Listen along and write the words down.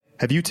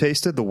Have you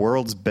tasted the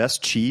world's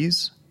best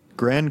cheese?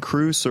 Grand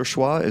Cru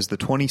Surchoix is the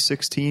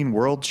 2016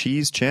 World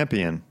Cheese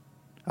Champion.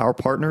 Our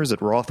partners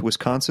at Roth,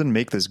 Wisconsin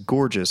make this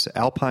gorgeous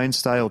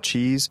Alpine-style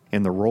cheese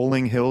in the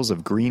rolling hills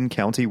of Greene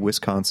County,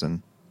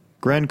 Wisconsin.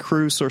 Grand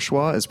Cru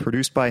Surchoix is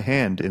produced by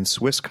hand in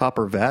Swiss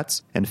copper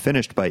vats and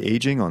finished by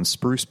aging on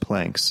spruce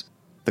planks.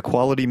 The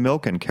quality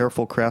milk and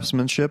careful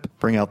craftsmanship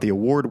bring out the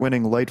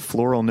award-winning light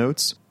floral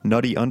notes,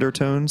 nutty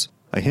undertones,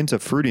 a hint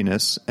of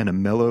fruitiness, and a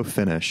mellow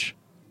finish.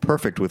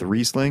 Perfect with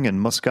Riesling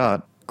and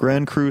Muscat,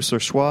 Grand Cru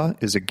Surchoix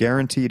is a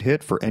guaranteed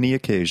hit for any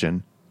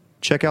occasion.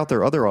 Check out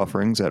their other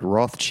offerings at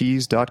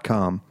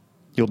rothcheese.com.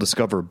 You'll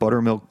discover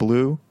Buttermilk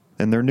Blue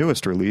and their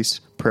newest release,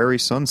 Prairie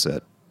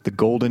Sunset, the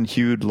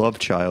golden-hued love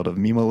child of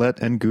Mimolette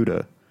and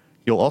Gouda.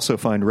 You'll also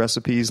find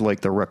recipes like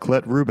the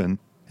raclette Reuben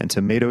and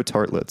tomato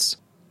tartlets.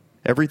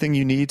 Everything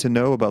you need to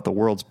know about the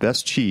world's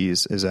best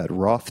cheese is at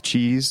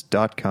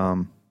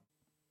rothcheese.com.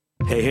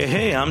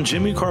 Hey, I'm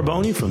Jimmy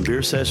Carboni from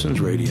Beer Sessions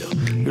Radio.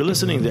 You're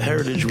listening to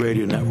Heritage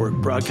Radio Network,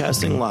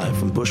 broadcasting live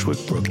from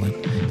Bushwick, Brooklyn.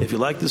 If you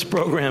like this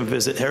program,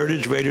 visit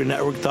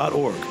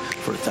heritageradionetwork.org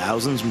for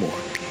thousands more.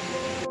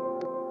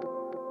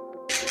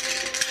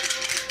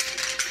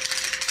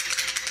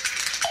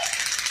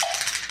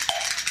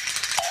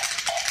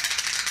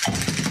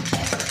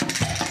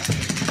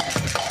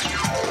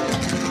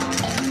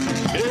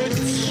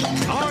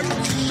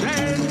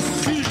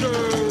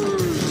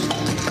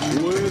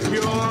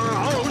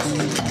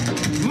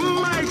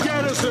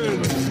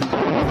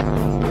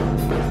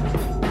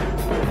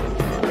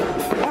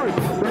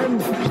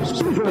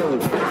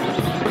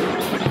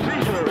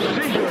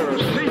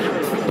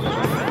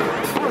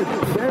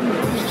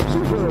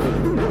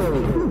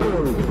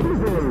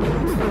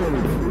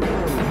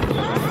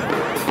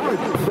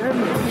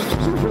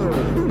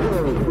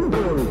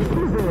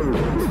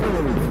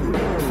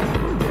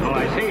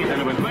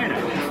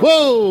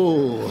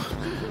 Whoa!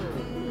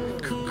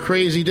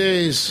 Crazy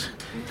days.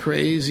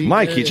 Crazy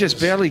Mike, days. you just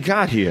barely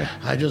got here.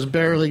 I just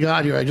barely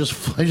got here. I just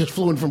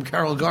flew in from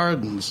Carroll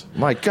Gardens.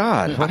 My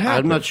God, what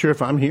happened? I'm not sure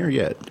if I'm here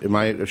yet.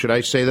 Should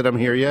I say that I'm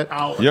here yet?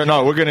 You're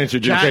not. We're going to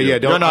introduce Jack, you. Yeah,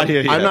 You're not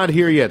here yet. I'm not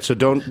here yet, so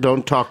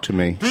don't talk to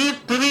me.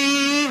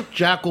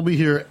 Jack will be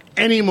here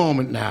any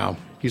moment now.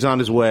 He's on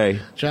his way.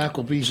 Jack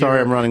will be here. Sorry,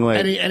 I'm running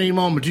late. Any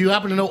moment. Do you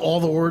happen to know all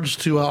the words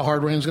to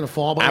Hard Rain's Gonna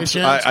Fall by any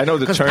chance? I know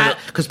the turn.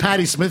 Because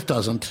Patti Smith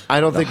doesn't.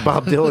 I don't think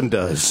Bob Dylan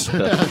does.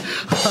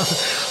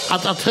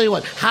 I'll tell you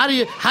what. How do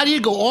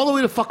you go all the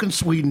way to fucking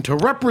Sweden to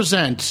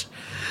represent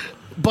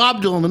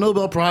Bob Dylan, the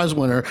Nobel Prize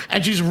winner,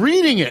 and she's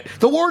reading it?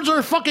 The words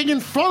are fucking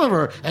in front of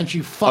her, and she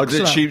fucks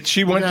it up.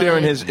 She went there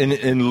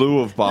in lieu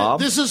of Bob?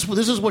 This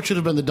is what should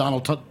have been the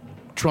Donald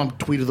Trump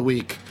tweet of the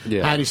week.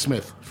 Yeah. Patti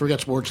Smith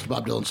forgets words to the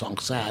Bob Dylan song.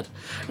 Sad.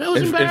 It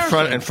was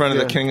embarrassing. in front of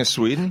the King of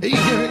Sweden?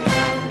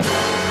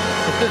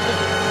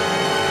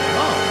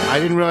 I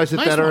didn't realize that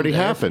Nice that already one,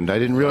 Dave. happened. I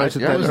didn't realize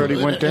that already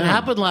went down. It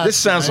happened last This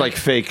sounds night. like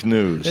fake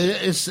news.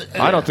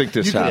 I don't think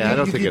this happened. I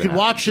don't think you it could happened.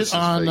 watch This it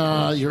is fake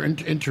on your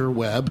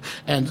interweb,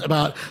 and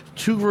about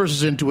 2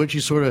 verses into it, she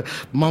sort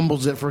of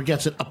mumbles it,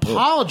 forgets it,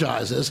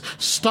 apologizes,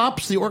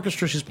 stops the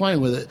orchestra she's playing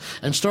with it,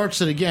 and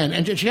starts it again.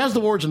 And she has the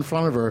words in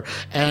front of her.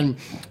 And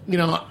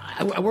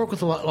I work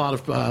with a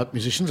lot of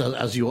musicians,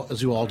 as you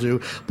all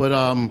do,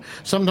 but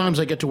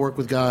sometimes I get to work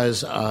with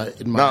guys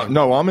in my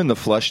No, I'm in the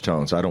flesh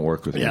tones. I don't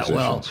work with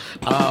musicians.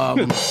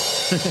 Too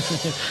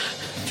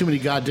many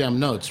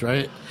goddamn notes,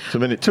 right? Too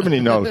many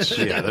notes.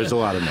 Yeah, there's a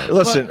lot of notes.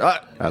 Listen,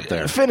 out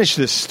there. Finish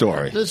this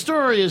story. The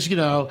story is,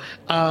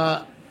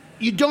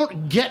 you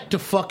don't get to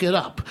fuck it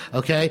up,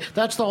 okay?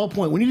 That's the whole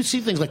point. When you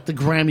see things like the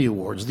Grammy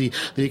Awards, the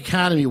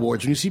Academy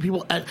Awards, when you see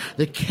people at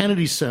the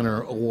Kennedy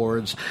Center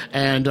Awards,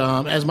 and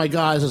as my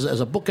guys, as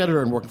a book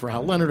editor and working for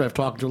Hal Leonard, I've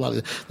talked to a lot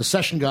of the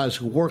session guys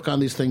who work on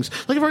these things,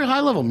 like a very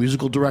high level,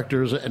 musical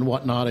directors and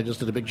whatnot. I just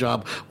did a big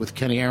job with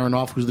Kenny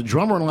Aronoff, who's the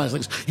drummer and all those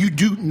things. You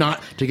do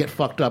not to get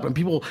fucked up, and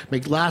people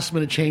make last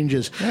minute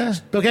changes. Yeah.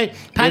 Okay,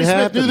 Patti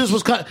Smith knew this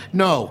was cut.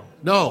 No,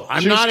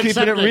 I'm not keeping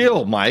accepting it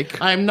real,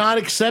 Mike. I'm not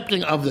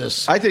accepting of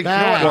this. I think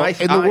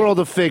in the world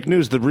of fake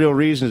news, the real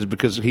reason is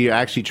because he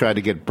actually tried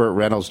to get Burt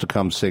Reynolds to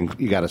come sing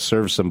 "You Got to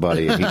Serve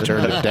Somebody," and he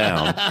turned it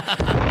down,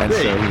 and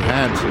so he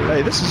had to.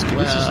 Hey, this is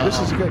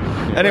good.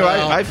 Anyway,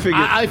 I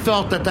figured. I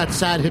felt that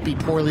sad hippie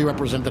poorly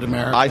represented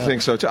America. I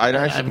think so too.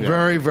 I'm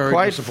very, very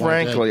quite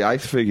disappointed. frankly, I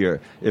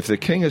figure if the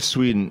King of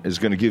Sweden is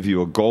going to give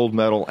you a gold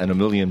medal and $1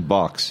 million,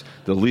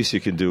 the least you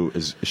can do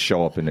is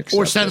show up and accept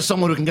or send it.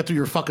 someone who can get through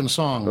your fucking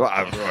song. No,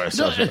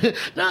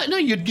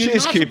 you're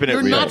She's not, keeping it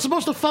you're real. not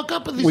supposed to fuck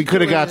up with these. We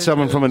could have got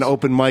someone from an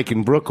open mic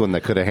in Brooklyn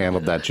that could have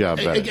handled that job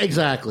better.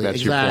 Exactly.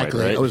 That's your point,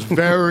 right? I was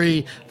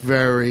very,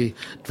 very,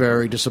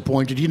 very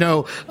disappointed. The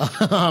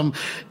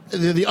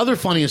other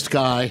funniest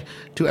guy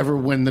to ever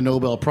win the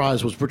Nobel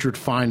Prize was Richard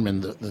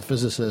Feynman, the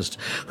physicist,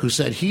 who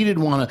said he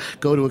didn't want to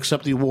go to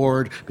accept the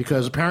award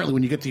because apparently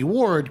when you get the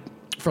award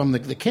from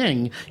the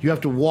king, you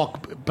have to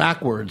walk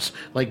backwards,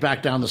 like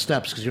back down the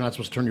steps, because you're not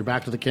supposed to turn your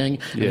back to the king.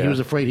 And Yeah. he was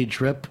afraid he'd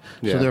trip,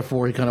 Yeah. so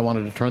therefore he kind of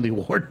wanted to turn the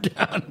award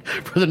down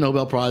for the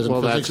Nobel Prize in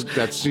Well, physics.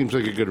 that seems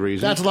like a good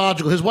reason. That's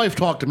logical. His wife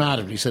talked him out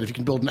of it. He said, "If you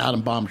can build an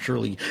atom bomb,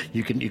 surely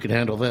you can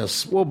handle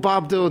this." Well,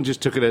 Bob Dylan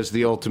just took it as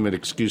the ultimate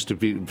excuse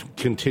to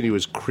continue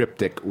his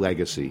cryptic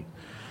legacy.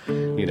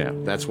 You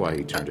know, that's why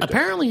he turned it down.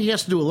 Apparently, he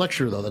has to do a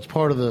lecture, though. That's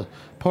part of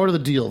the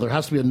deal. There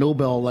has to be a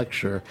Nobel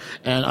lecture.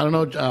 And I don't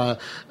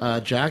know,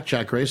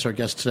 Jack Grace, our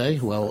guest today,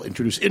 who I'll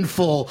introduce in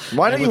full.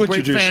 Why don't and you with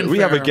great introduce? We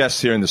have a fanfare.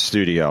 guest here in the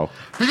studio.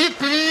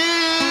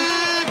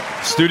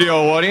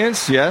 Studio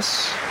audience,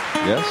 yes.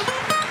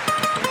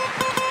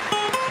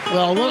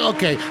 Well,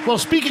 okay. Well,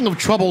 speaking of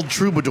troubled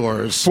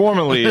troubadours,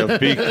 Formerly of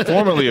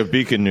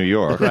Beacon, New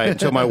York. Right,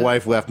 until my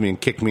wife left me and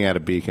kicked me out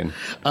of Beacon.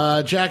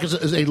 Jack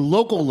is a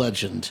local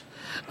legend,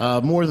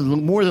 more than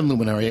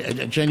luminary,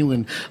 a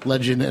genuine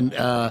legend, and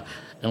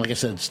like I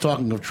said, it's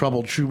talking of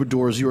troubled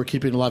troubadours you are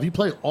keeping alive. You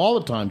play all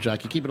the time,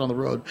 Jack. You keep it on the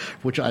road,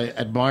 which I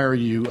admire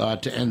you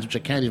to ends, which I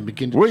can't even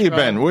begin to Where you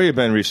describe. been? Where you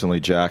been recently,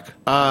 Jack?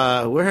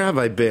 Where have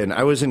I been?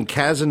 I was in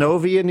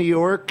Cazenovia, New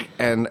York,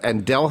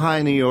 and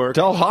Delhi, New York.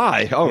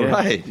 Delhi. Oh, yeah.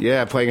 right.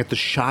 Yeah, playing at the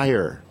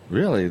Shire.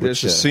 Really?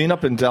 There's a Which, scene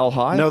up in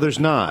Delhi? No, there's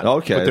not.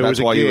 Okay, But there that's was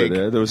a why you were gig.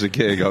 there. There was a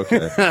gig,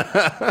 okay.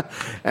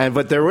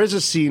 But there was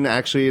a scene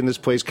actually in this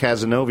place,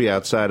 Cazenovia,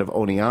 outside of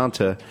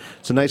Oneonta.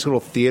 It's a nice little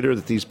theater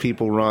that these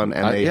people run,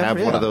 and they have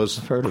one of those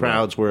I've heard of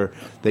crowds where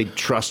they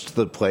trust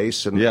the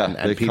place, and, Yeah,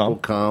 and they people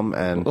come.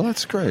 And Well,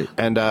 that's great.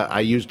 And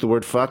I used the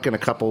word "fuck," and a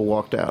couple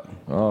walked out.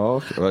 Oh,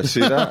 okay. Well, I see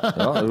that.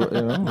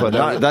 Well,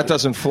 but that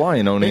doesn't fly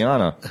in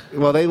Oneonta.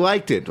 Well, they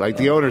liked it. Like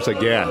the owner's like,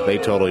 yeah, they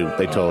totally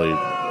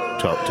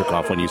took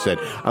off when you said.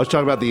 I was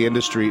talking about the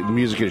industry, the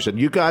music industry. Said,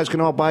 you guys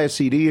can all buy a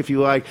CD if you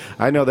like.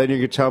 I know. Then you're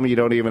gonna tell me you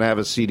don't even have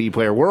a CD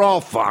player. We're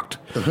all fucked.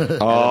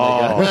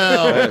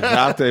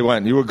 Out they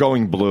went. You were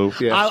going blue.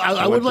 Yeah.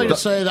 I would like to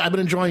say that I've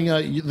been enjoying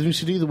the new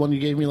CD, the one you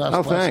gave me last.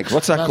 Oh, thanks.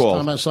 What's that last called?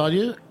 time I saw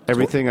you.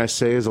 Everything I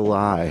say is a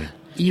lie.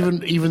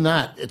 Even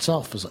that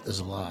itself is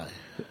a lie.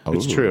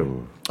 It's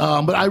true.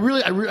 But I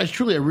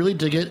really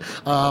dig it.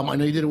 I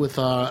know you did it with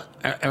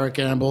Eric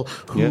Gamble,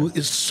 who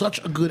is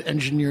such a good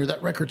engineer.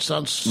 That record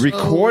sounds so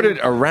Recorded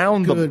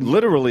good.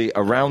 literally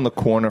around the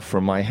corner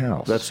from my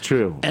house. That's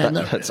true. And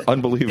That's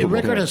unbelievable. The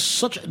record has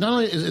such. Not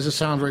only is it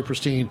sound very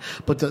pristine,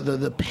 but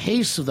the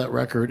pace of that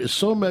record is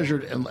so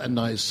measured and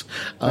nice.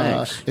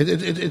 Thanks.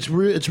 It's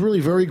really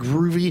very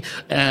groovy,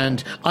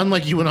 and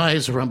unlike you and I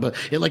as a rumba,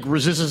 it like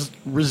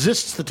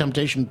resists the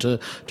temptation to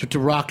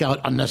rock out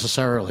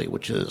unnecessarily,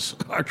 which is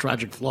our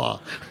tragic flaw.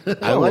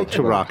 I like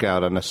to rock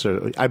out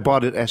unnecessarily. I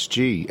bought an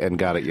SG and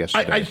got it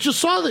yesterday. I just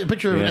saw the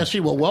picture of an SG.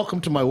 Well, welcome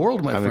to my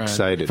world, my I'm friend.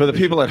 excited. For the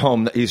people at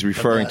home, he's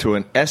referring to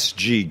an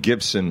SG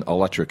Gibson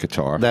electric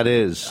guitar. That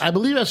is. I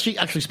believe SG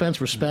actually stands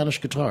for Spanish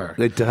guitar.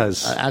 It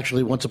does.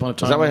 Actually, once upon a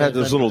time. Is that why it had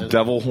those little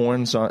devil? devil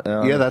horns on?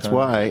 Yeah, that's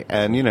why.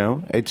 And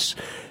it's.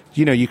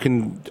 You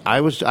can. I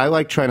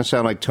like trying to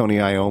sound like Tony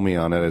Iommi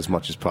on it as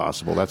much as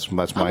possible. That's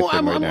my thing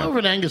I'm right more now. of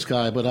an Angus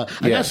guy, but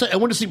I gotta say, I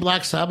went to see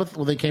Black Sabbath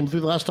when they came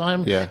through the last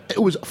time. Yeah. It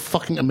was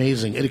fucking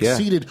amazing. It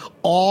exceeded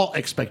all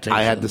expectations.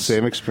 I had the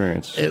same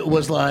experience. It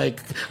was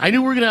like, I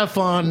knew we were going to have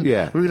fun.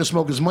 Yeah. We were going to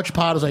smoke as much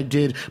pot as I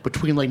did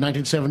between like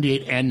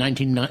 1978 and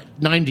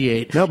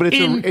 1998. No, but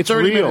it's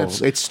 30 real. minutes.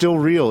 It's still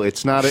real.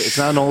 It's not an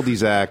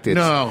oldies act.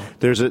 No.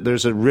 There's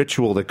a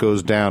ritual that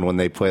goes down when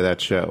they play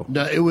that show.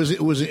 No, it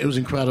was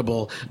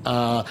incredible.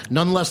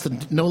 No less than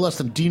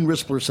Dean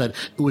Rispler said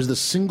it was the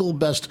single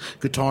best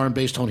guitar and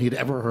bass tone he'd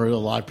ever heard in a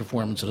live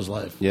performance in his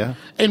life. Yeah.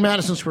 In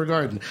Madison Square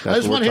Garden.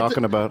 That's what wanna we're hit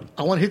talking about.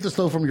 I want to hit this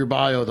though from your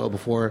bio though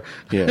before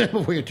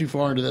before we get too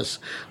far into this.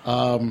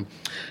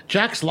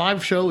 Jack's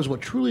live show is what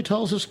truly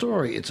tells his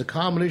story. It's a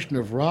combination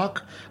of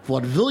rock,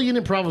 vaudevillian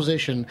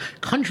improvisation,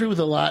 country with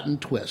a Latin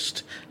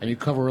twist, and you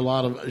cover a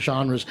lot of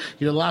genres.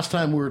 Last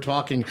time we were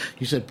talking,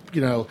 you said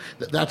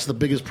that's the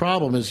biggest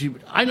problem. Is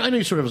I know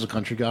you sort of as a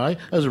country guy,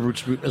 as a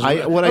roots.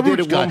 What I did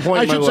at one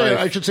point in my life,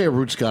 I should say a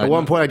roots guy. At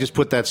one point, I just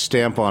put that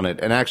stamp on it,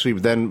 and actually,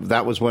 then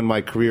that was when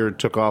my career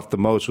took off the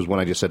most. Was when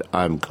I just said,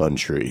 "I'm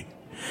country."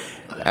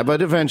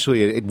 But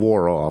eventually, it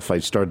wore off. I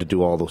started to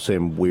do all the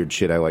same weird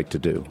shit I like to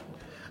do.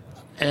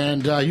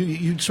 And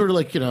you sort of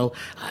like,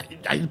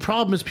 the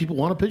problem is people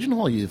want to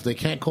pigeonhole you if they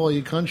can't call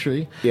you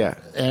country. Yeah.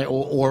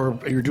 Or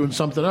you're doing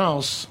something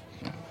else.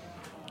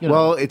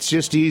 Well, it's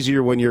just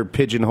easier when you're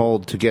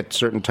pigeonholed to get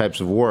certain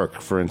types of work.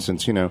 For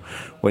instance,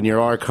 when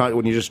you're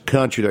just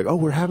country, they're like, oh,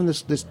 we're having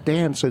this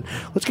dance, and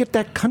let's get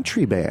that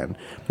country band.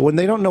 But when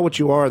they don't know what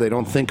you are, they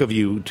don't think of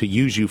you to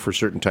use you for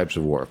certain types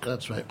of work.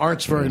 That's right.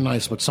 Art's very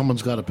nice, but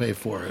someone's got to pay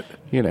for it.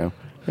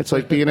 It's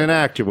like being an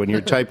actor when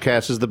you're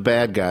typecast as the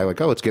bad guy. Like,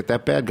 oh, let's get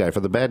that bad guy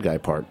for the bad guy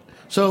part.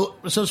 So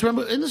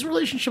remember, in this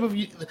relationship of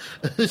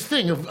this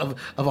thing of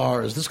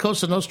ours, this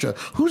Cosa Nostra,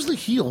 who's the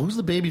heel? Who's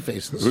the baby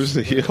face? Who's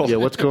the heel? Yeah,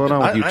 what's going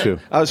on with you two?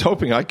 I was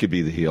hoping I could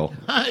be the heel.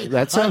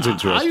 That sounds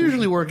interesting. I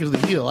usually work as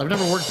the heel. I've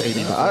never worked the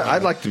 80.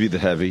 I'd like to be the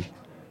heavy.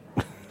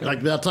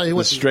 Like I'll tell you The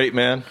what, straight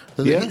man,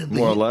 Yeah.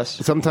 more or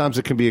less. Sometimes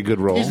it can be a good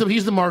role.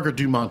 he's the Margaret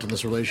Dumont in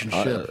this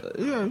relationship.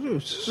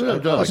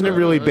 Isn't it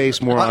really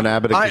based more on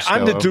Abbott and Costello?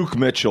 I'm the Duke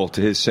Mitchell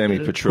to his Sammy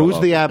Petrillo. Who's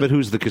the Abbott?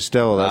 Who's the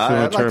Costello?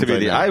 That's the I'd like to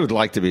be term. I would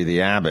like to be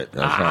the Abbott.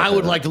 I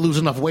would like to lose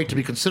enough weight to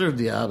be considered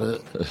the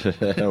Abbott.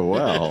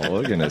 Well,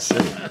 we're gonna see.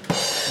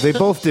 They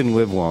both didn't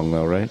live long,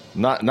 though, right?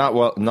 Not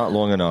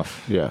long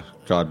enough. Yeah.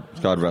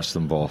 God rest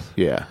them both.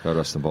 Yeah. God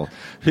rest them both.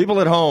 People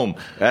at home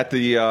at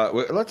the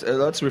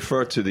let's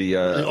refer to the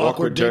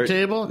awkward date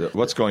table?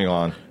 What's going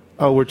on?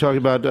 Oh, we're talking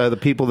about the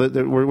people that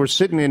we're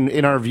sitting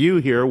in our view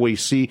here. We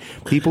see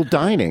people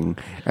dining,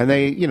 and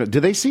they, do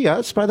they see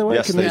us? By the way,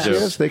 Yes, can they see do.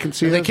 us? They can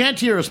see They us. can't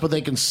hear us, but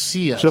they can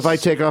see us. So if I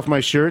take off my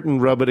shirt and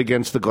rub it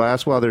against the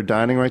glass while they're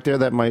dining right there,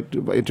 that might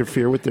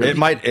interfere with their. It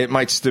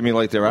might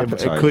stimulate their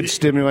appetite. It could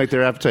stimulate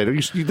their appetite.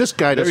 This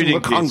guy doesn't eating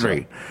look pizza.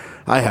 hungry.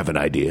 I have an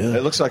idea.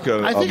 It looks like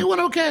I think it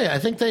went okay. I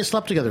think they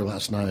slept together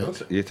last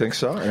night. You think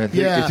so? And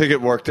Yeah. You think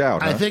it worked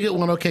out? I huh? think it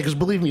went okay because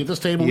believe me, at this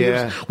table,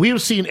 Yeah. we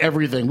have seen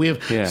everything. We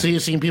have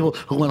seen people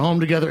who went home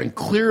together and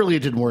clearly it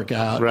didn't work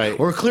out, Right.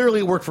 Or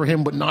clearly it worked for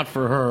him but not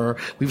for her.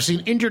 We've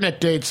seen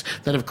internet dates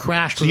that have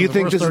crashed. Do you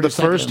within think the this is the first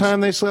 30 first seconds. time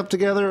they slept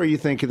together, or you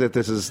think that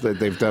that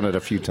they've done it a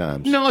few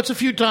times? No, it's a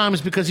few times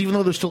because even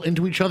though they're still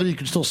into each other, you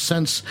can still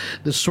sense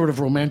this sort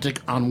of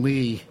romantic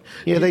ennui.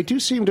 Yeah, they do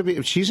seem to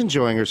be. She's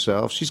enjoying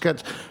herself. She's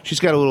got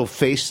a little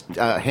face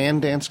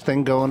hand dance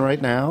thing going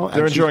right now.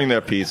 They're And enjoying their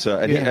pizza,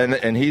 and, Yeah.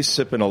 and he's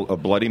sipping a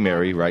Bloody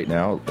Mary right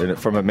now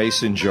from a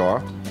mason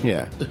jar.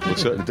 Yeah.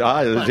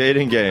 The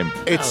dating game.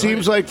 It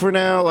seems like for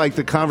now, like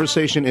the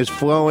conversation is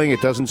flowing.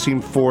 It doesn't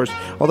seem forced.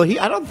 Although it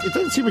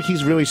doesn't seem like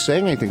he's really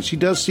saying anything. She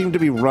does seem to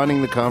be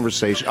running the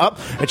conversation up,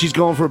 and she's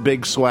going for a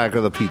big swag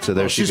of the pizza.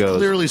 There she She's goes.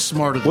 clearly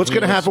smarter than What's he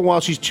going to is. happen while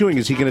she's chewing?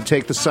 Is he going to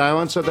take the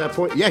silence at that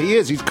point? Yeah, he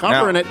is. He's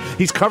covering it.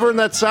 He's covering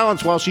that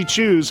silence while she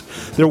chews.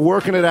 They're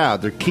working it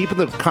out. They're keeping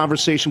the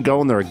conversation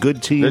going. They're a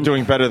good team. They're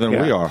doing better than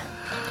we are.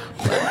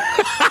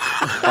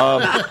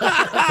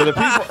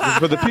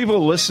 For the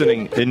people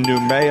listening in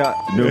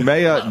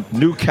Noumea,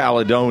 New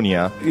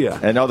Caledonia, Yeah.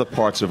 and other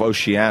parts of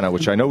Oceania,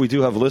 which I know we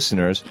do have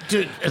listeners.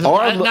 Dude,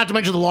 Our- not to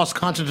mention the lost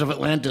continent of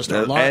Atlantis,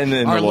 our, and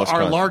in the our, lost our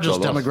country,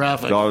 largest the lost-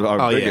 demographic.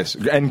 our yeah. biggest,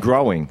 and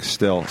growing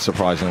still,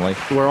 surprisingly.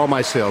 Where all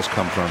my sales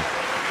come from.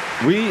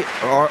 We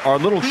our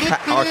little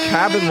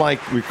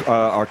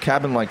our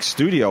cabin like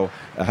studio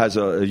has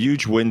a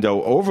huge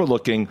window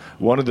overlooking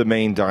one of the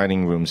main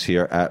dining rooms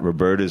here at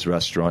Roberta's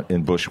restaurant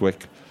in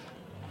Bushwick,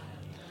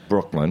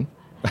 Brooklyn.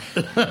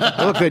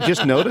 Look, they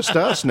just noticed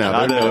us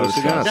now. They're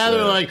noticing us. Now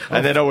they're like,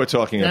 And they know we're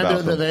talking yeah,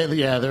 about them.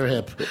 they're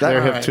hip. They're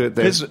All hip right. to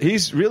it.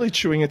 He's really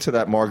chewing into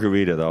that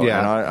margarita though, Yeah.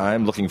 and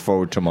I'm looking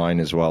forward to mine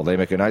as well. They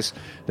make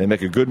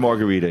a good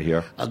margarita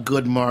here, A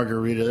good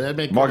margarita. That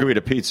make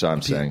margarita pizza.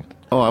 I'm saying.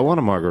 Oh, I want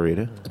a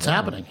margarita. It's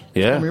happening.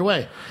 Yeah. Come your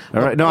way.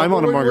 All right. No, I'm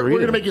on a margarita. We're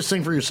going to make you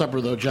sing for your supper,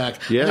 though, Jack.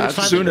 Yeah, I think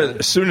it's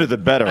time Sooner the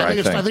better. I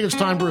think. I think it's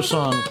time for a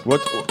song.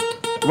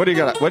 What do you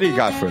got? What do you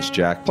got for us,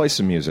 Jack? Play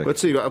some music.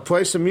 Let's see.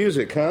 Play some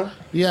music, huh?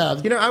 Yeah.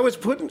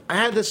 I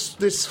had this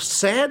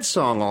sad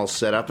song all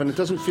set up, and it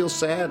doesn't feel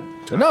sad.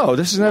 No,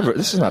 this is not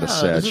a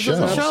sad This is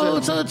show. a show.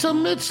 It's a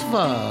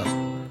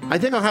mitzvah. I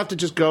think I'll have to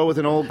just go with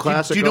an old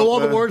classic. Do you know all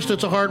the words to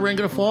It's a Hard Rain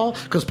Gonna Fall?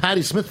 Because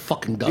Patti Smith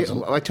fucking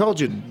doesn't. I told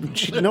you,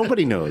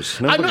 nobody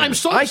knows. Nobody I'm knows.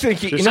 so. I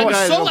think you know what?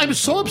 I'm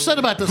so upset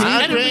about this.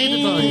 I didn't mean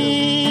to tell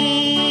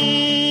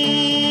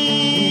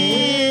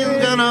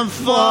you. Gonna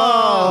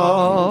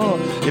fall.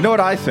 You know what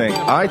I think?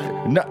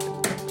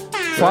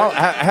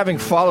 Having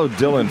followed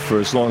Dylan for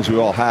as long as we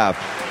all have,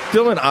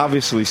 Dylan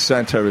obviously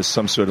sent her as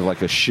some sort of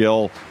like a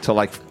shill to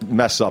like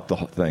mess up the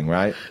whole thing,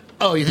 right?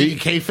 Oh, you think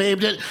he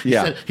kayfabed it? He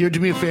Yeah. said, here, do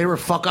me a favor,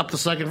 fuck up the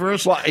second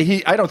verse? Well,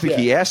 I don't think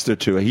he asked her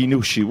to. He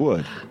knew she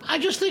would. I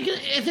just think...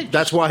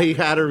 That's why he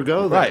had her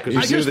go there. Right. 'cause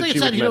I he just knew think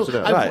that it's she that, would mess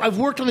it up. Right. I've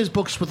worked on these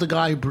books with the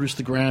guy who produced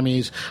the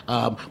Grammys,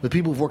 with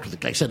people who've worked with,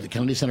 like I said, the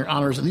Kennedy Center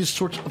Honors, and these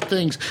sorts of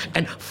things,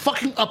 and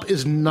fucking up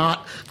is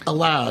not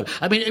allowed.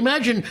 I mean,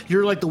 imagine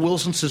you're like the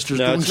Wilson sisters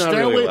No, doing it's not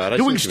really allowed. I see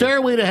doing what you mean.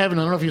 Stairway to Heaven.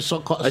 I don't know if you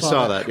saw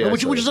saw that, yeah,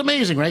 which I saw is it.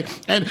 amazing, right?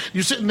 And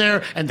you're sitting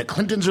there, and the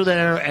Clintons are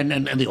there, and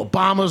the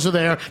Obamas are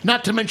there,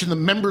 not to mention the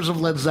members of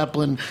Led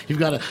Zeppelin. You've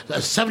got a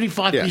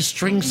 75-piece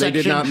string They section.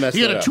 did not mess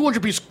you it got a up.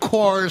 200-piece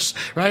chorus,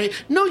 right?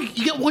 No,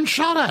 you get one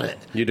shot at it.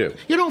 You do.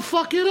 You don't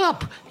fuck it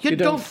up. You don't.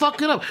 don't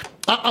fuck it up.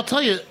 I'll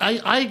tell you,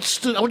 I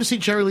went to see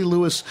Jerry Lee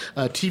Lewis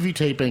TV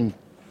taping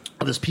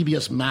of this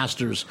PBS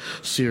Masters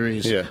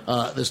series. Yeah.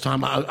 This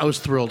time, I was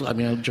thrilled. I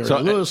mean, Jerry So,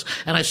 Lee Lewis,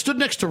 and I stood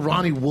next to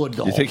Ronnie Wood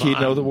the whole You think time. he'd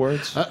know the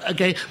words?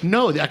 Okay,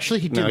 no, actually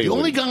he did. No, he The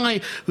only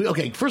wouldn't.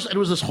 guy who, first it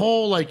was this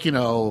whole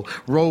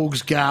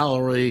rogues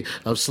gallery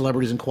of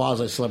celebrities and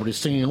quasi-celebrities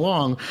singing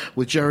along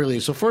with Jerry Lee.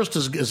 So first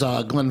is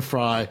Glenn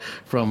Fry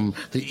from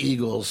the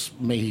Eagles.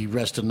 May he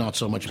rest in not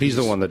so much peace. He's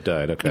the one that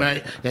died. Okay.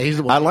 Right? Yeah, he's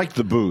the one. I like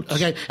the boots.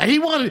 Okay, and he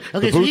wanted.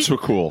 Okay, The so boots he- were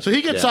cool. So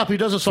he gets Yeah. up, he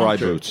does a song, Fry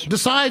boots.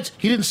 decides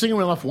he didn't sing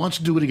well enough, wants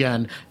to do it again.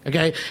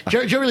 Okay,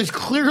 Jerry Lee's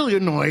clearly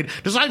annoyed.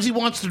 Decides he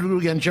wants to do it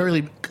again. Jerry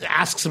Lee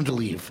asks him to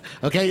leave.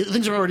 Okay,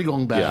 things are already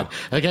going bad.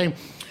 Okay.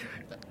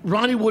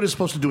 Ronnie Wood is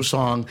supposed to do a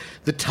song,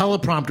 the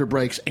teleprompter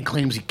breaks and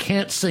claims he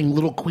can't sing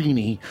Little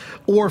Queenie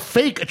or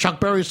fake a Chuck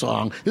Berry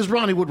song. This is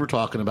Ronnie Wood we're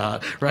talking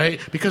about, right?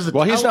 Because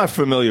he's not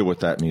familiar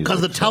with that music.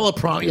 Because the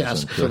teleprompter,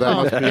 yes. So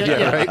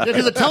that,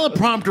 Because the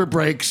teleprompter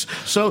breaks,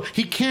 so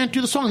he can't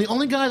do the song. The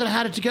only guy that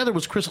had it together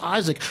was Chris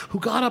Isaak, who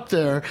got up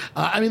there.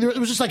 It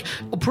was just like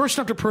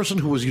person after person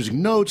who was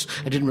using notes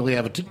and didn't really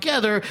have it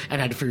together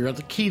and had to figure out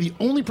the key. The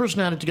only person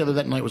who had it together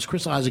that night was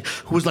Chris Isaak,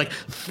 who was like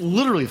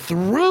literally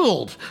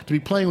thrilled to be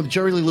playing with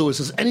Jerry Lee Lewis,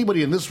 as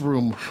anybody in this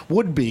room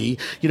would be.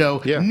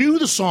 Knew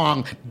the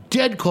song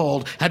dead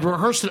cold, had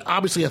rehearsed it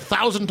obviously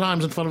 1,000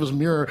 times in front of his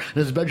mirror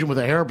in his bedroom with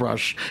a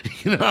hairbrush,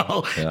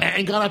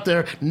 and got up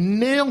there,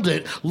 nailed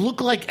it,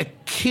 looked like a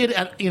kid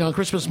at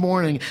Christmas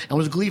morning, and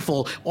was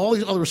gleeful. All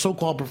these other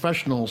so-called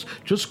professionals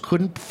just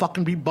couldn't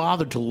fucking be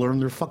bothered to learn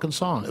their fucking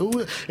song.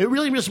 It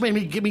really just made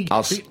me give me.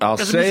 I'll say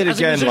it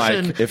again,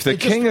 Mike. If the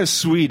King of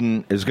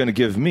Sweden is going to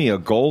give me a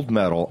gold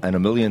medal and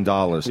 $1 million,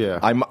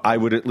 I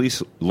would at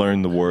least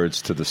learn the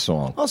words to the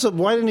song. Also,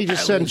 why didn't he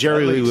just send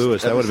Jerry Lee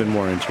Lewis? That would have been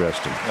more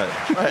interesting.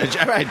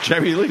 Right,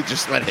 Jerry Lee,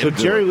 just let him. So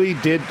Jerry Lee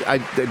did.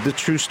 The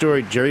true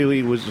story. Jerry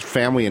Lee was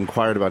family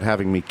inquired about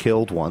having me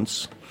killed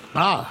once.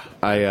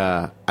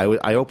 I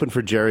opened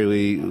for Jerry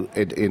Lee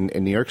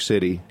in New York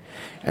City,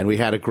 and we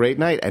had a great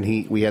night.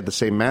 And we had the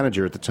same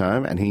manager at the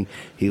time, and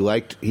he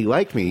liked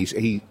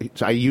me.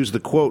 I used the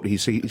quote.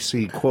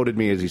 He quoted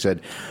me as he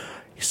said,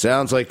 "He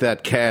sounds like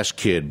that Cash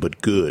Kid,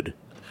 but good."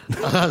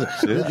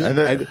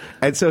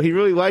 and so he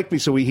really liked me.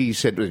 So he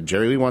said,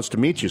 Jerry Lee wants to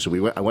meet you.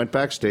 So I went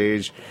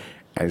backstage,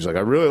 and he's like,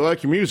 I really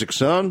like your music,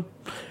 son.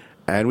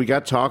 And we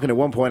got talking. At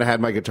one point, I had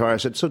my guitar. I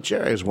said, so,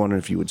 Jerry, I was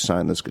wondering if you would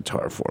sign this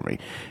guitar for me.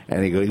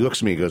 And he looks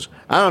at me and goes,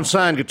 I don't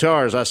sign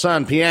guitars. I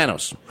sign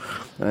pianos.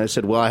 And I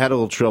said, well, I had a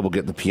little trouble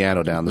getting the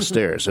piano down the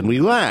stairs. And we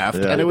laughed,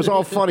 and it was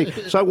all funny.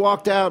 So I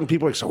walked out, and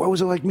people were like, so what was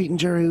it like meeting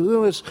Jerry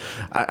Lewis?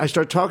 I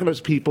start talking to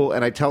those people,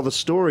 and I tell the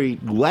story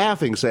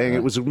laughing, saying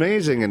it was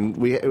amazing,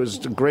 and it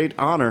was a great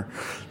honor.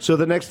 So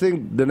the next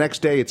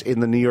day, it's in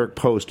the New York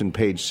Post in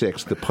page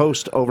 6. The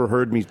Post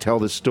overheard me tell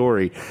this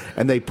story,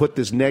 and they put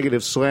this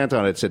negative slant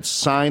on it. It said,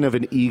 sign of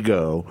an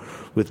ego,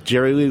 with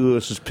Jerry Lee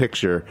Lewis's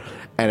picture,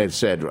 and it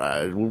said,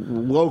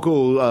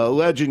 local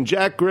legend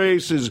Jack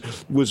Grace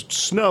was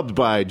snubbed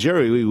by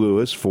Jerry Lee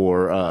Lewis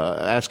for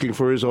asking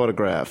for his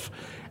autograph.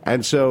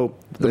 And so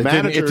the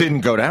manager... It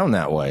didn't go down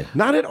that way.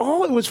 Not at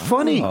all. It was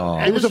funny. Oh.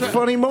 It was a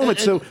funny moment.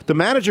 So the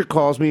manager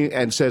calls me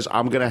and says,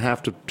 I'm going to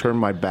have to turn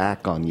my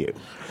back on you.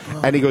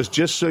 And he goes,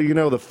 just so you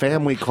know, the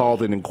family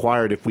called and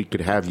inquired if we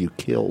could have you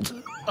killed.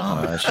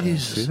 Oh,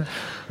 Jesus.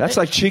 That's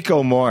like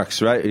Chico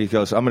Marx, right? He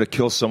goes, I'm going to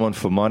kill someone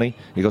for money.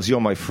 He goes, you're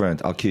my friend.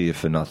 I'll kill you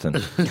for nothing.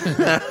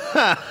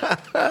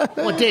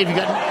 Well, Dave, you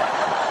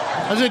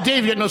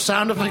got no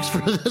sound effects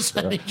for this?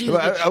 I mean,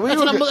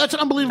 that's an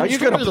unbelievable story. Are you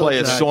going to play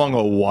a song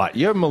or what?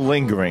 You're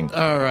malingering.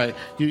 All right.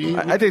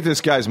 I think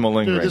this guy's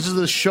malingering. Dude, this is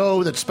the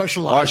show that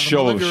specializes Our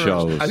show of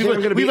shows. I think I'm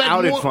going to be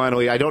outed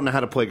finally. I don't know how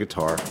to play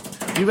guitar.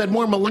 You've had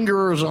more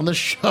malingerers on this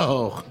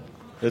show.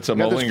 It's a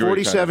malingering. There's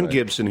 47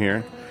 Gibson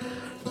here.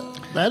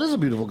 That is a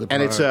beautiful guitar.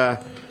 And it's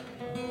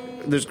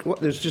there's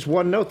just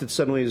one note that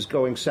suddenly is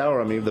going sour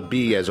on me, the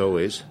B, as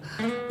always.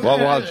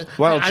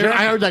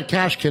 I heard that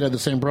Cash Kid had the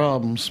same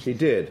problems. He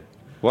did.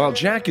 While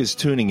Jack is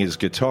tuning his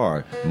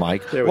guitar,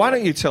 Mike, why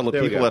don't you tell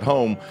the people at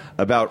home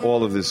about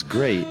all of this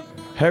great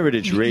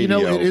Heritage Radio?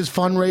 You know, it is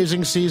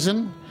fundraising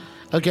season.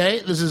 Okay,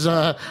 this is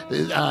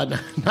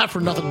not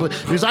for nothing, but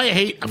because I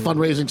hate a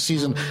fundraising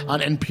season on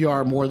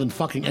NPR more than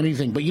fucking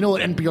anything. But you know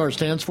what NPR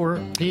stands for,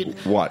 Pete?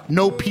 What?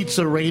 No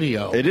Pizza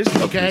Radio. It is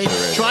no okay? Pizza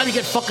Radio. Try to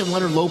get fucking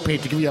Leonard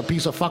Lopate to give you a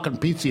piece of fucking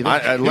pizza.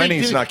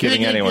 Lenny's not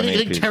giving anyone any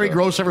pizza. You think Terry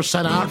Gross ever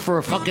sent out for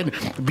a fucking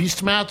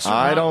beast mats?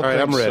 I don't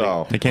think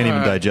so. They can't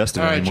even digest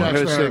it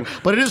anymore.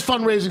 But it is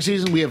fundraising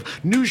season. We have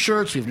new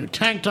shirts. We have new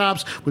tank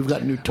tops. We've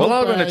got new tote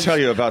I'm bags. going to tell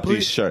you about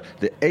these shirts.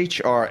 The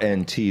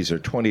HRNTs are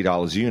 $20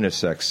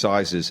 unisex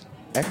sizes.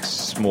 X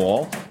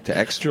small to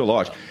extra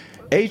large.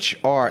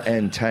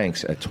 HRN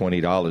tanks at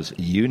 $20.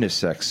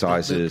 Unisex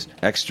sizes,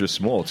 extra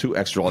small, 2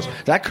 extra large.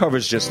 That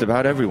covers just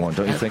about everyone,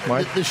 don't you think,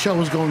 Mike? This show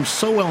was going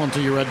so well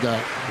until you read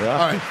that. Yeah. All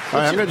right,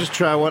 I'm going to just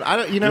try one.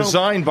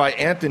 Designed by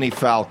Anthony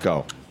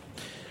Falco.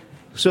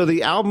 So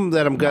the album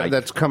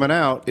that's coming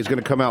out is going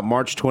to come out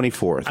March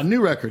 24th. A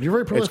new record. You're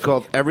very prolific. It's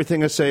called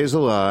Everything I Say Is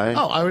a Lie.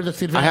 Oh, I heard that's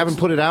the advance. I haven't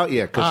put it out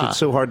yet because it's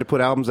so hard to put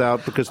albums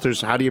out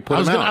because how do you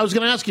put them out? I was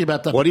going to ask you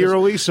about that. What do you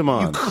release them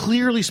on? You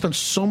clearly spent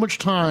so much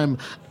time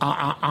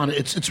on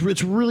it.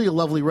 It's really a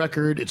lovely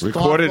record. It's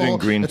recorded thoughtful. in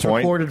Greenpoint. It's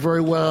recorded very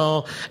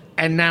well.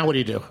 And now what do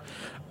you do?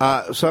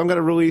 So I'm going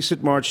to release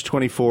it March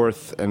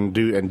 24th and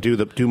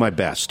do my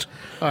best.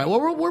 All right.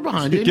 Well, we're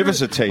behind you. Give us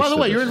a taste. By the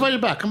way, of you're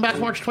invited back. Come back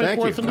March 24th. Thank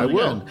you. And I do it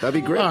will. again. That'd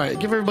be great. All right.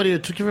 Give everybody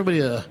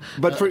a.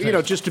 But for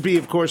just to be,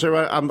 of course,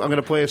 I'm going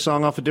to play a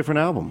song off a different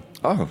album.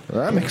 Oh,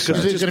 that makes sense.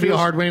 Is it going to be a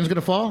Hard Rain's Going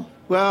to Fall?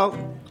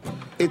 Well,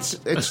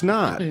 it's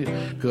not.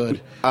 Good.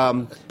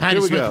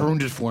 Patti Smith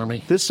ruined it for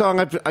me. This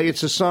song,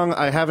 it's a song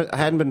I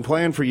hadn't been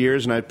playing for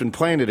years, and I've been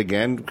playing it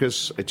again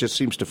because it just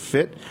seems to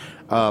fit.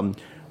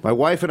 My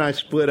wife and I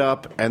split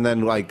up, and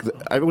then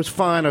I was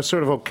fine. I was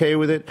sort of okay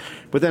with it.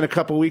 But then a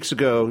couple weeks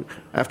ago,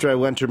 after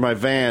I entered my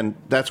van,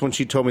 that's when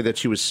she told me that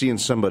she was seeing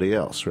somebody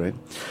else, right?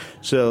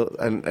 So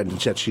and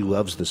that she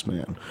loves this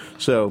man.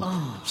 So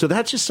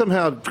that just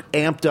somehow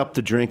amped up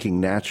the drinking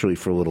naturally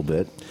for a little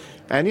bit.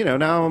 And,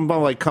 now I'm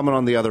coming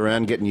on the other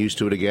end, getting used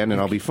to it again, and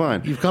I'll be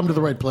fine. You've come to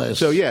the right place.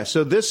 So,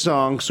 so this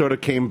song sort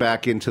of came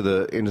back into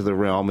the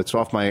realm. It's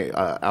off my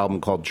album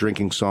called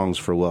Drinking Songs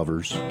for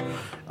Lovers.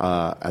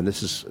 And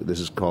this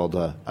is called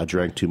I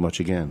Drank Too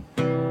Much Again.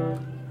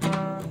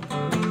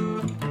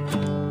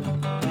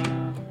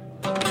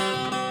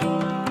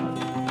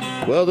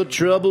 Well, the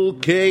trouble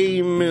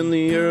came in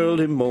the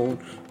early morn.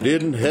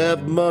 Didn't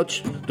have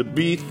much to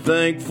be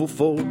thankful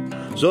for.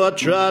 So I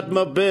tried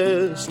my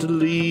best to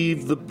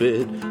leave the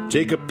bed.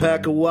 Take a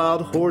pack of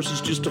wild horses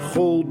just to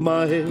hold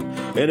my head.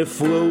 And it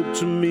flowed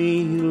to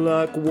me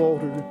like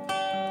water.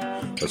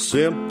 A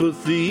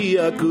sympathy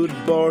I could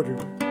barter.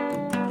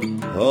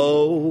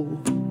 Oh,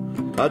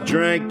 I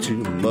drank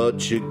too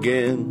much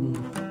again.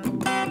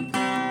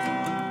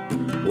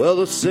 Well,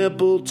 the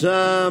simple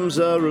times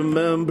I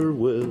remember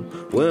well.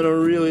 When I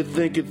really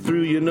think it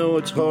through,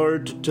 it's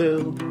hard to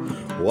tell.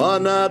 Why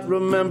not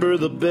remember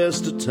the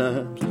best of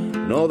times?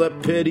 And all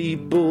that petty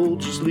bull,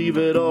 just leave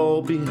it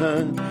all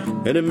behind.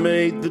 And it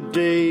made the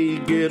day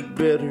get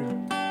better,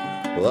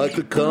 like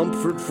the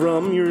comfort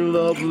from your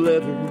love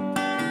letter.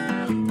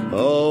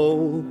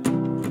 Oh,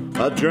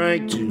 I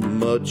drank too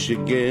much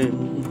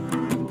again.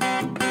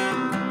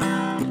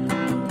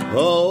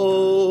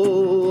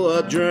 Oh,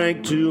 I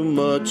drank too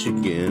much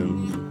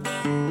again.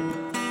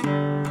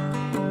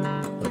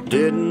 I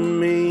didn't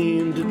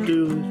mean to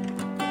do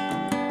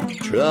it.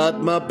 Tried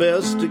my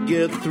best to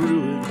get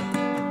through it.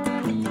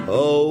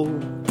 Oh,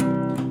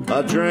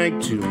 I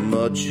drank too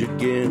much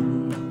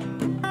again.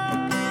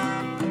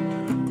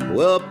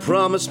 Well, I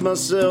promised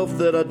myself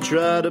that I'd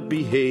try to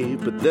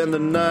behave, but then the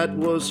night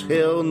was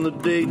hell and the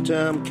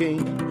daytime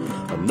came.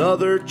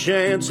 Another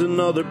chance,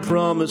 another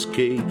promise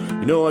came.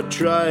 I'd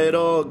try it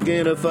all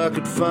again if I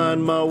could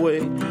find my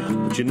way.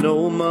 But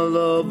my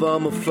love,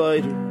 I'm a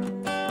fighter.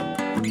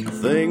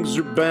 Things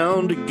are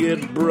bound to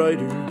get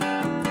brighter.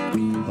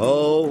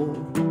 Oh,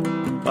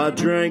 I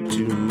drank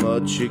too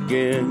much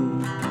again.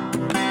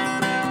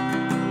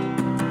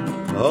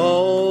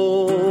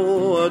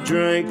 Oh, I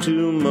drank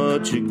too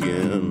much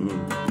again.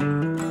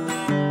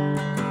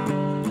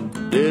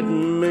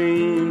 Didn't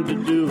mean to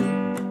do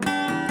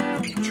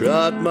it.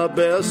 Tried my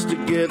best to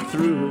get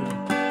through it.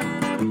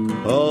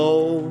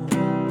 Oh,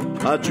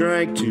 I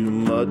drank too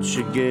much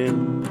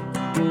again.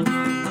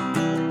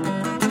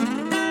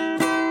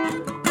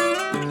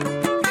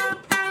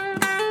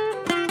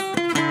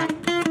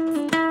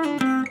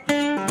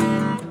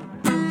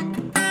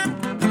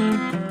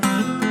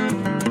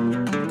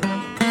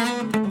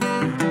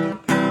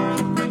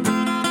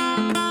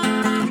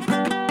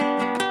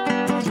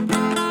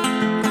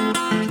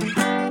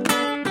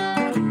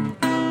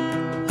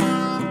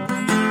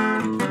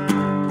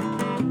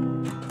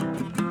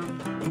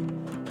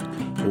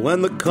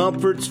 When the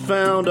comfort's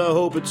found, I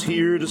hope it's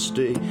here to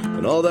stay,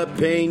 and all that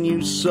pain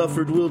you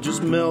suffered will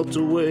just melt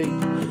away.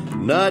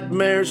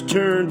 Nightmares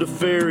turn to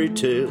fairy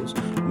tales.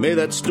 May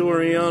that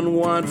story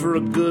unwind for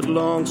a good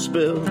long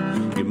spell.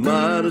 You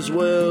might as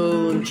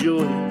well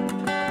enjoy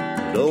it.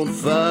 Don't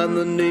find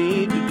the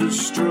need to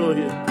destroy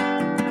it.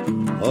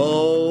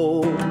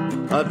 Oh,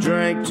 I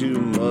drank too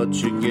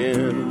much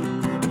again.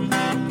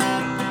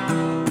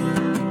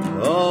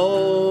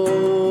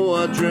 Oh,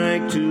 I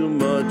drank too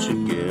much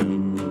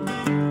again.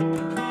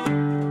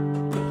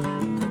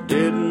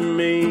 Didn't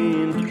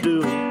mean to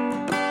do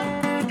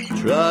it.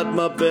 Tried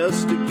my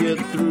best to get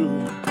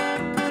through it.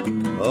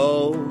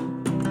 Oh,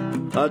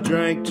 I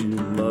drank too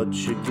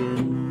much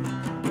again.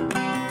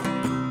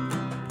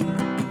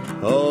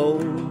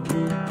 Oh,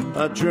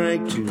 I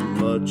drank too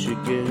much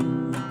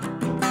again.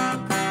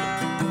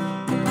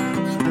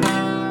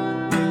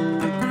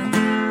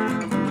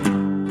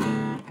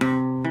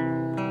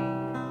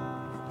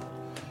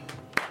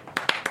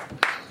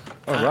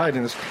 All right,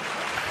 and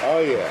Oh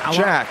yeah,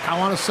 Jack. I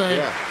want to say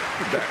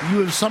you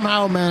have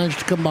somehow managed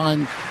to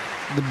combine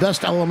the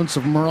best elements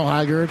of Merle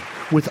Haggard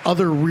with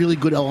other really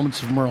good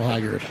elements of Merle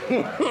Haggard.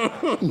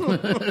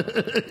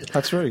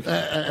 That's very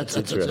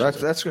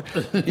that's good.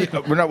 Yeah,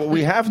 what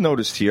we have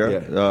noticed here,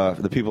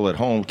 the people at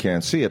home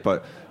can't see it,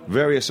 but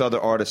various other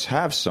artists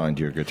have signed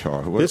your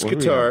guitar. This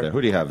guitar.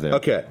 Who do you have there?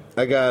 Okay,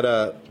 I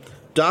got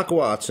Doc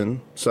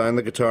Watson signed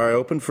the guitar. I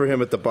opened for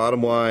him at the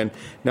Bottom Line.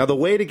 Now, the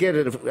way to get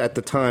it at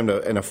the time,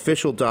 an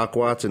official Doc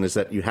Watson, is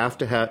that you have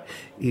to have.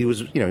 He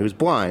was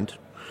blind,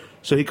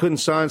 so he couldn't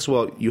sign so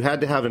well. You had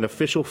to have an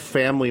official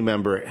family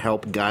member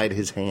help guide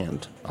his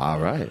hand. All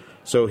right.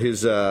 So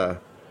his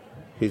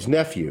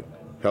nephew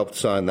Helped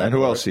sign that. And who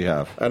part. else do you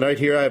have? And right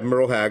here I have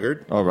Merle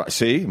Haggard. All right.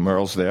 See,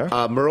 Merle's there.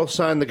 Merle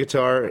signed the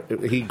guitar.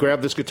 He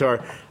grabbed this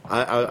guitar.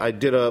 I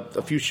did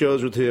a few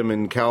shows with him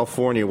in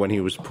California when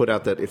he was put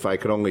out that If I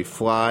Could Only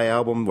Fly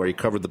album, where he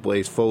covered the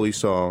Blaze Foley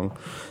song.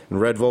 And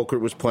Red Volkert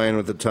was playing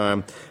at the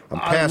time.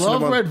 I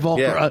love Red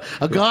Volkert.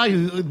 A guy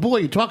who, boy,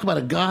 you talk about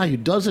a guy who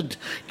doesn't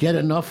get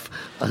enough.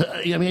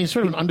 I mean, he's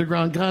sort of an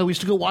underground guy. We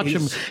used to go watch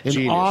him in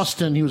genius.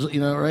 Austin. He was,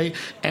 right?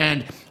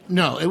 And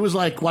no, it was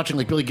like watching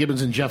like Billy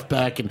Gibbons and Jeff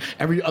Beck and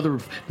every other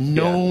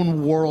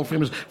known world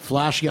famous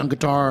flashy on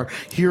guitar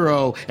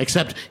hero,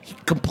 except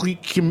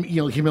complete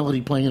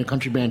humility playing in a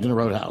country band in a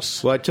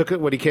roadhouse. Well, I took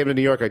it when he came to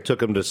New York. I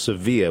took him to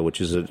Sevilla,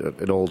 which is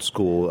an old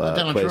school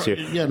place here.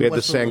 Yeah, we had the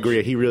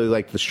sangria. He really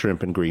liked the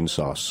shrimp and green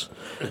sauce.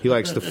 He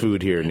likes the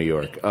food here in New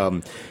York.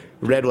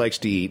 Red likes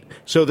to eat.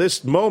 So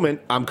this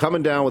moment, I'm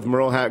coming down with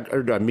Merle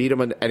Haggard. I meet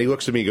him, and he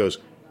looks at me and goes,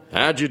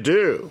 "How'd you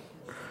do?"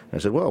 I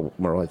said, "Well,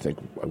 Merle, I think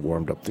I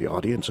warmed up the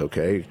audience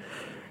okay."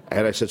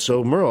 And I said,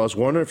 "So, Merle, I was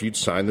wondering if you'd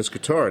sign this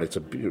guitar." And it's a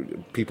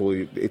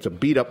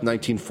beat-up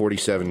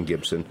 1947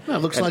 Gibson. Well,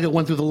 it looks like it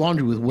went through the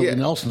laundry with Willie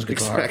Nelson's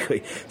guitar.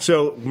 Exactly.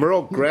 So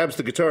Merle grabs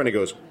the guitar and he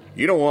goes,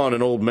 "You don't want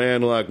an old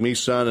man like me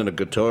signing a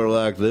guitar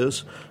like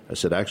this?" I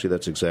said, "Actually,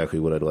 that's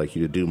exactly what I'd like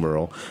you to do,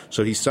 Merle."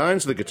 So he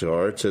signs the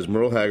guitar. It says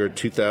Merle Haggard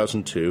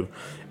 2002.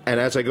 And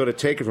as I go to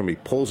take it from him,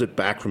 he pulls it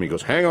back from me. He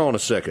goes, "Hang on a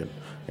second."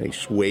 And he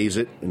sways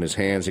it in his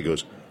hands. He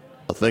goes,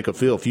 "I think I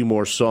feel a few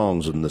more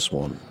songs in this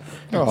one."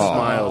 And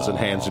smiles and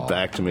hands it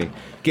back to me.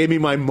 Gave me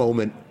my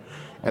moment.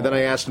 And then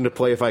I asked him to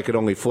play If I Could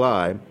Only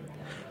Fly.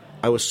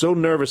 I was so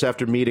nervous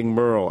after meeting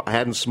Merle. I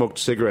hadn't smoked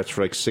cigarettes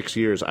for like 6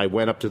 years. I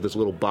went up to this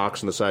little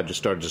box on the side and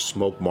just started to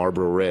smoke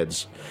Marlboro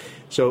Reds.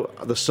 So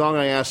the song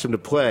I asked him to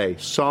play,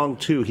 song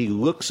 2, he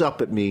looks up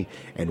at me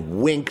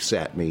and winks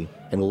at me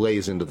and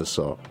lays into the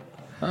song.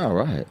 All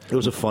right. It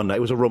was a fun night.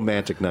 It was a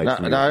romantic night.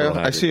 Now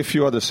I see a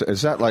few others.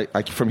 Is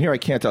that from here? I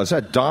can't tell. Is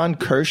that Don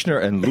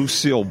Kirshner and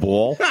Lucille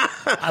Ball?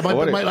 I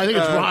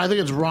think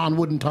it's Ron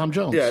Wood and Tom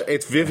Jones. Yeah,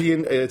 it's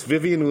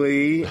Vivian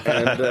Lee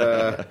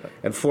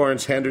and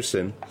Florence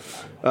Henderson.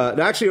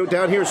 Actually,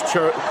 down here is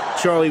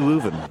Charlie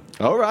Louvin.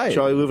 All right.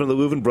 Charlie Louvin, the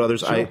Louvin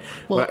brothers. Sure.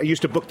 I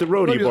used to book the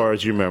Rodeo Bar,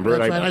 as you remember.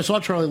 That's right. I saw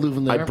Charlie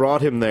Louvin there. I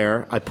brought him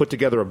there. I put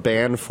together a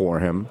band for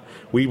him.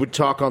 We would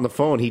talk on the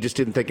phone. He just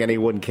didn't think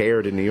anyone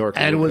cared in New York.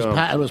 And it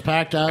was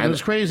packed out. It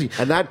was crazy.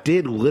 And that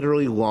did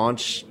literally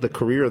launch the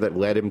career that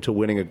led him to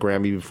winning a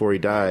Grammy before he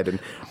died. And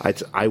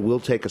I will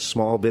take a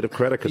small bit of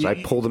credit because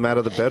I pulled him out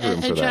of the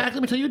bedroom for that. Jack,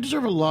 let me tell you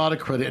deserve a lot of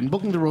credit. And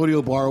booking the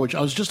Rodeo Bar, which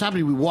I was just happy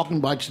to be walking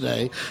by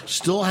today,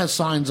 still has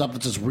signs up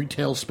that says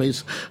retail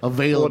space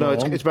available. Well,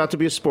 no, it's about to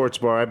be a sports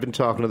bar. I've been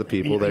talking to the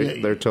people.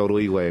 They're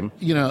totally lame.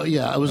 It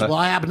was. Well,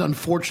 I happened to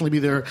unfortunately be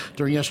there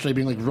during yesterday,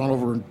 being like run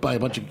over by a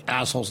bunch of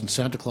assholes in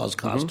Santa Claus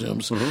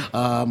costumes.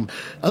 Mm-hmm.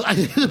 I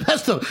think the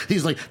best though,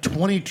 these like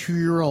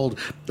 22-year-old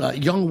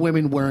young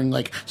women wearing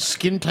like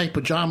skin tight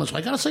pajamas. So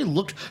I gotta say,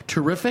 looked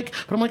terrific.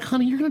 But I'm like,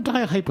 honey, you're gonna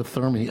die of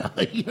hypothermia.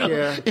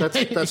 Yeah,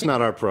 that's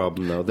not our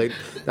problem though.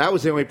 That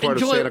was the only part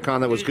of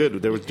SantaCon that was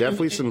good. There was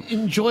definitely some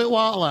enjoy it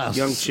while it lasts.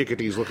 Young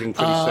chickadees looking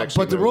pretty sexy.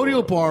 But the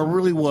Rodeo Bar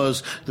really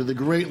was the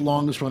great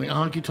longest running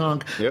honky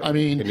tonk. Yep. I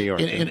mean, in New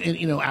York,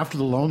 after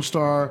the Lone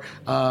Star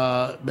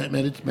met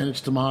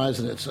its demise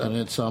and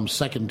its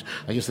second,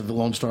 I guess, the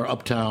Lone Star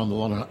Uptown, the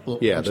Lone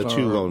the Star,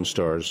 two Lone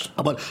Stars.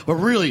 But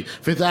really,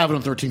 Fifth Avenue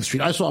and 13th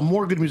Street. I saw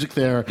more good music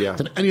there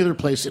than any other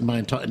place in my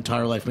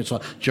entire life. I saw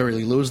Jerry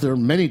Lee Lewis there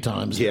many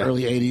times in the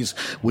early '80s,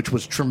 which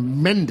was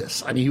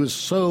tremendous. I mean, he was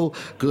so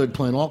good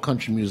playing all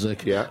country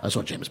music. Yeah. I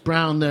saw James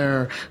Brown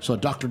there. Saw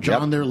Dr.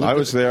 John there. I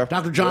was there.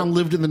 Dr. John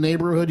lived in the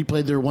neighborhood. He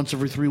played there once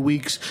every 3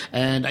 weeks,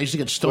 and I used to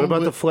get stoned. What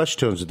about the Flesh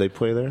Tones? Did they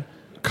play there?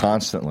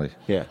 Constantly.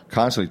 Yeah.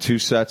 Constantly. 2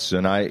 sets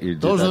a night.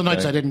 Those are the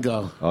nights I didn't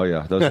go. Oh,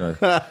 yeah. Those are.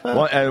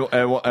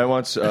 and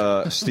once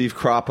Steve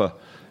Cropper,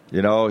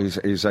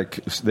 he's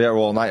like there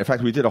all night. In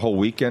fact, we did a whole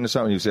weekend or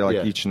something. He was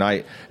there each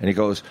night. And he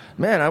goes,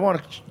 "Man, I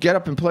want to get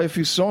up and play a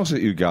few songs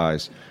with you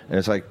guys." And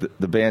it's like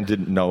the band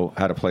didn't know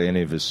how to play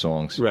any of his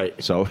songs. Right.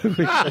 So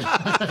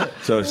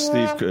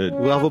Steve could.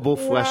 Lovable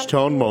Flesh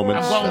Tone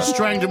moments. I'm going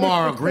strang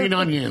tomorrow. Green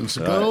Onions.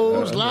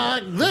 Goes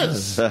like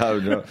this. Oh,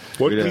 no.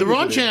 The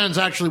Ronchans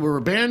actually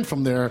were banned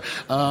from there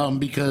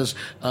because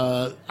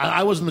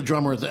I wasn't the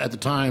drummer at the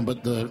time,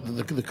 but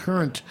the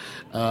current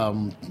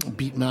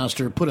beat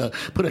master put a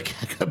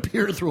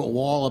beer through a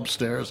wall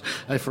upstairs.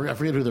 I forget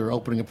who they were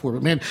opening it for.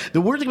 But man,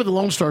 the weird thing about the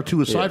Lone Star too,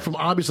 aside from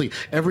obviously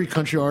every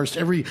country artist,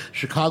 every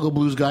Chicago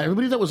blues guy,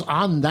 everybody that was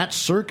on that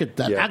circuit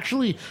that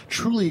actually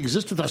truly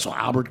existed. I saw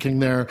Albert King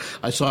there.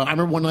 I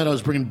remember one night I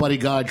was bringing Buddy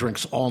Guy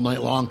drinks all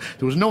night long.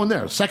 There was no one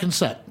there. Second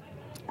set.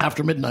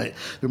 after midnight.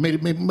 There may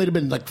have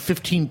been like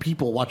 15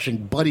 people watching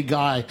Buddy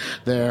Guy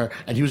there,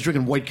 and he was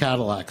drinking White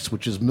Cadillacs,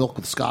 which is milk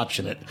with scotch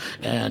in it.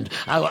 And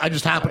I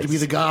just happened to be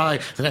the guy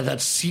that had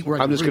that seat where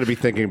I'm just going to be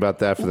thinking about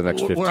that for the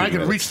next 15 where I could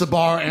minutes. reach the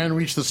bar and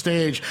reach the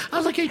stage. I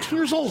was like 18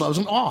 years old. I was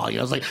in awe. I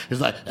was like,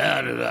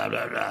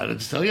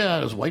 so yeah,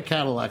 it was White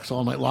Cadillacs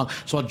all night long.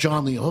 Saw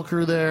John Lee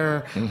Hooker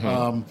there.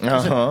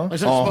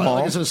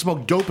 I said,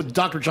 smoked dope with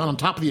Dr. John on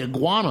top of the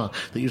iguana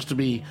that used to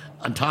be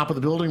on top of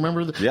the building.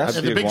 Remember? Yes,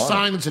 the the big iguana.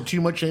 sign that said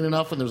 "Too much ain't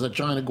enough," and there was that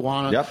giant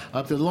iguana. Yep.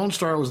 Up there. The Lone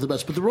Star was the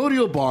best, but the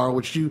Rodeo Bar,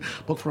 which you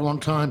booked for a long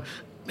time.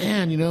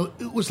 Man,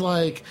 it was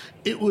like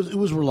it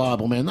was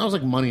reliable, man. That was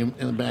like money in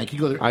the bank. You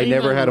go there. I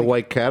never had a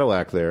White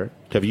Cadillac there.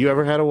 Have you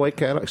ever had a White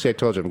Cadillac? See, I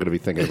told you I'm going to be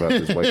thinking about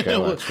this White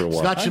Cadillacs for a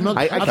while. Scotch and milk.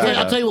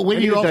 I'll tell you what. Wait I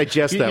need till to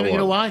digest that You one.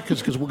 know why?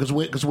 Because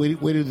wait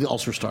till the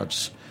ulcer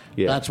starts.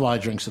 Yeah. That's why I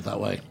drinks it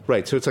that way.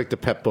 Right, so it's like the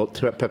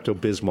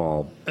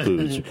Pepto-Bismol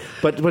booze.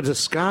 but the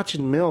Scotch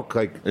and milk,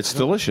 like... It's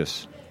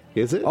delicious.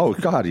 Is it? Oh,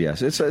 God,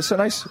 yes. It's a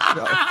nice...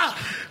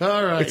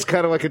 All right. It's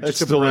kind of like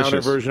just a browner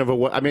delicious. version of a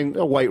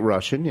White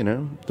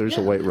Russian, There's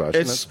a White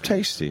Russian. It's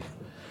tasty.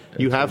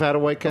 You have had a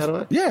White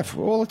Cadillac? Yeah,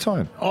 all the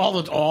time. all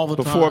the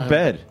Before time.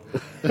 bed.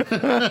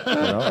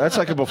 That's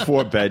like a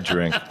before bed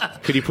drink.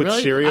 Could you put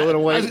Really? cereal in a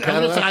White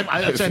Cadillac?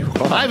 I said,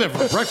 I've had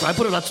for breakfast.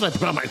 That's what I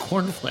put on my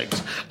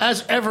cornflakes.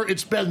 As ever,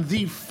 it's been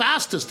the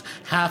fastest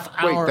half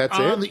hour that's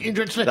on it? the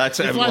internet. That's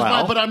it it, flies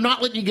wow. by, but I'm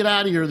not letting you get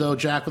out of here, though,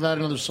 Jack, without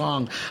another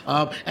song.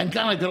 And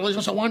kind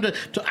of, I wanted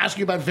to ask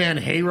you about Van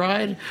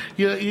Hayride.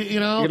 You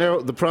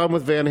know? The problem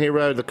with Van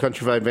Hayride, the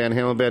Country Van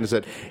Halen band, is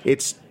that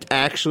it's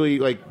actually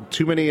like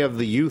too many of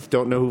the youth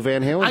don't know who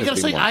Van Halen is. I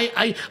gotta say,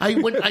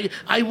 anymore.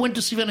 I went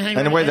to see Van Halen.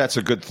 In a way, that's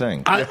a good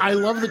thing. I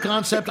love the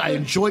concept. I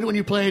enjoyed it when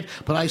you played,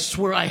 but I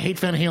swear I hate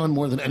Van Halen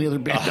more than any other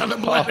band on the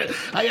planet.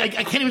 I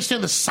can't even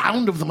stand the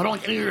sound of them. I don't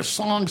like any of their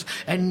songs.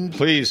 And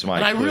Please,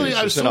 Mike, And please.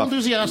 I was It's so enough.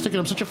 enthusiastic, and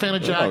I'm such a fan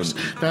of Jack's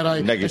that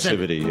I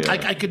negativity, I,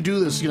 said, yeah. I could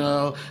do this.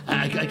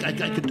 I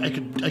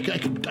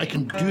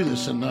can do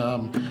this. And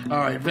all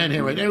right, Van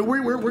Halen. And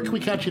where can we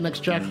catch you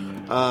next, Jack?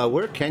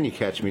 Where can you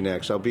catch me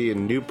next? I'll be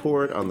in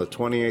Newport on the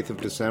 28th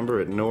of December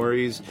at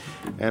Norrie's,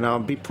 and I'll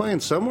be playing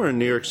somewhere in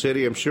New York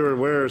City. I'm sure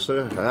where.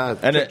 So,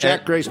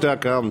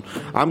 JackGrace.com.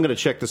 I'm going to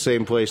check the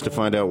same place to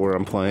find out where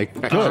I'm playing.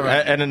 Good.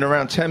 And in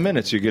around 10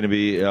 minutes, you're going to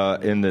be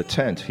in the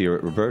tent here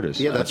at Roberta's.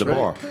 Yeah, that's at the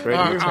bar.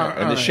 right here.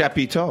 And the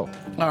Chapiteau.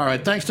 All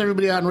right. Thanks to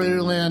everybody out in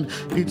Radioland.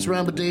 Pete's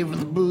Ramba, Dave in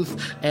the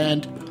booth,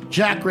 and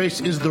Jack Grace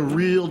is the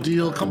real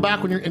deal. Come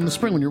back when you're in the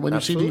spring when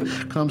your CD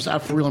comes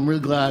out for real. I'm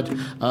really glad. We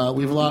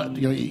have a lot.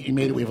 You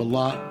made it. We have a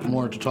lot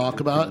more to talk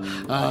about.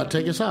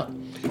 Take us out.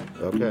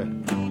 Okay.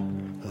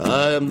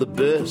 I am the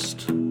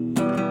best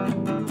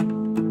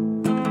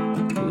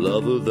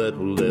lover that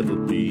will ever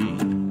be.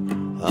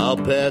 I'll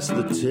pass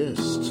the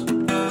test.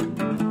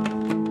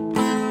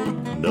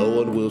 No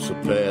one will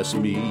surpass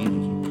me.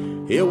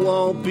 It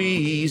won't be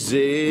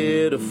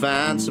easy to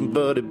find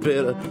somebody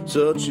better,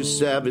 such a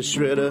savage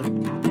shredder.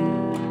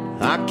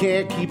 I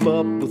can't keep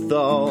up with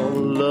all the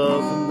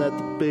loving that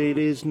the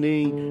ladies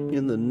need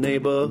in the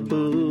neighborhood.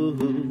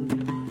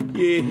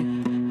 Yeah,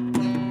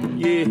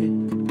 yeah.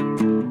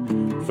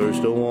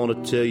 First I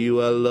want to tell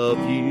you I love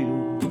you.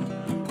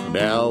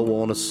 Now I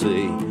want to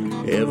say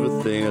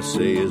everything I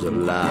say is a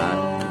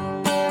lie.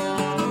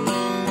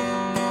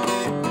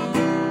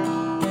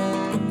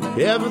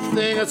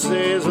 Everything I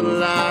say is a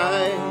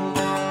lie.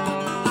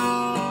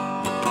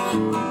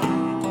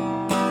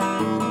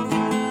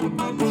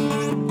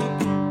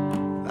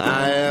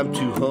 I am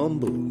too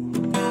humble.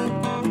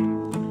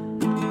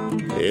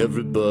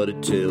 Everybody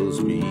tells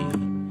me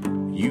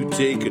you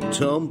take a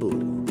tumble,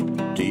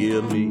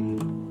 dear me.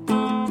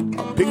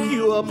 I'll pick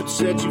you up and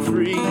set you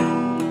free.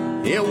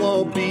 It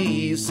won't be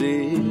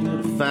easy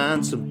to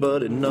find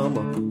somebody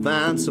number,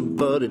 find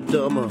somebody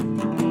dumber.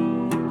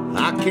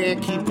 I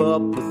can't keep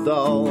up with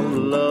all the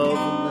love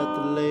that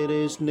the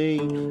ladies need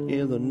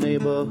in the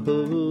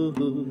neighborhood.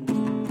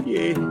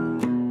 Yeah,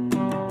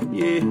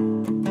 yeah.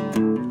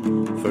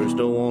 First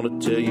I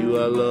want to tell you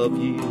I love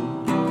you.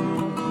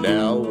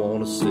 Now I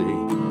want to say,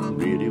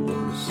 really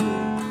want to say,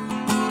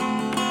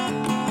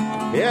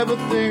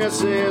 everything I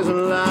say is a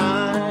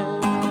lie.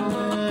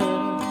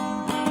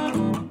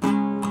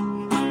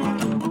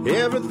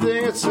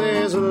 Everything I say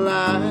is a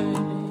lie.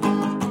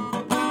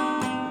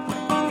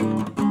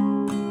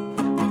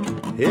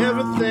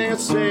 Everything I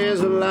say is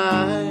a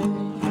lie.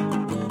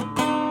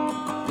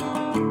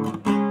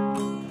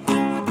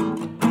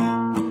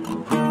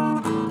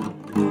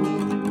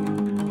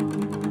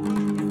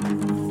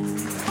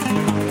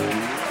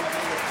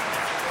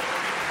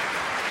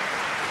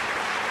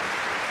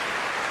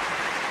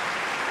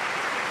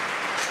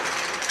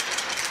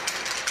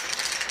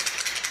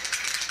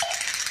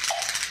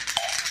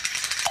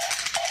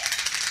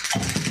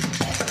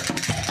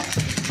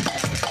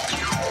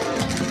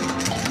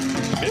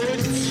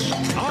 It's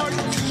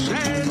Arts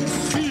and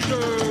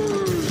Seizures.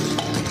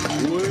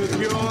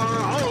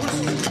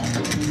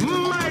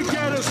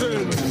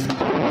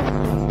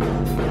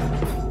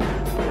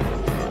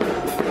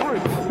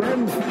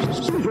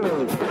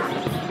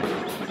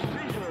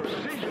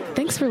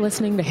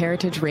 listening to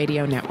Heritage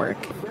Radio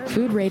Network,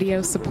 food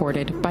radio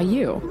supported by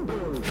you.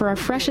 For our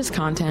freshest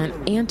content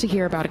and to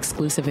hear about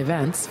exclusive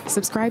events,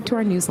 subscribe to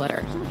our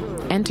newsletter.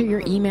 Enter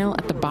your email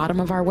at the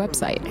bottom of our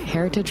website,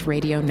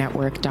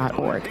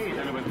 heritageradionetwork.org.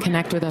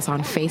 Connect with us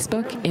on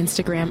Facebook,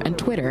 Instagram, and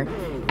Twitter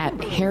at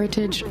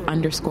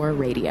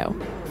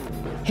heritage_radio.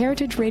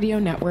 Heritage Radio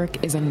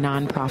Network is a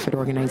nonprofit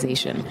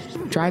organization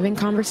driving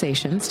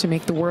conversations to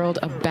make the world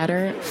a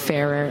better,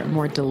 fairer,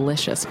 more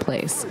delicious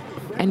place.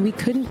 And we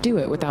couldn't do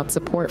it without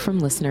support from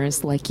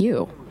listeners like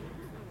you.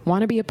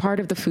 Want to be a part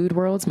of the food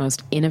world's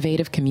most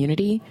innovative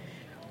community?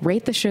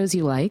 Rate the shows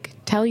you like,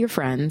 tell your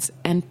friends,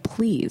 and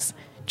please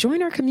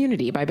join our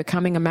community by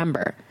becoming a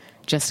member.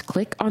 Just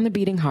click on the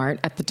beating heart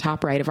at the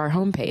top right of our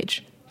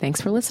homepage.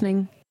 Thanks for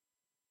listening.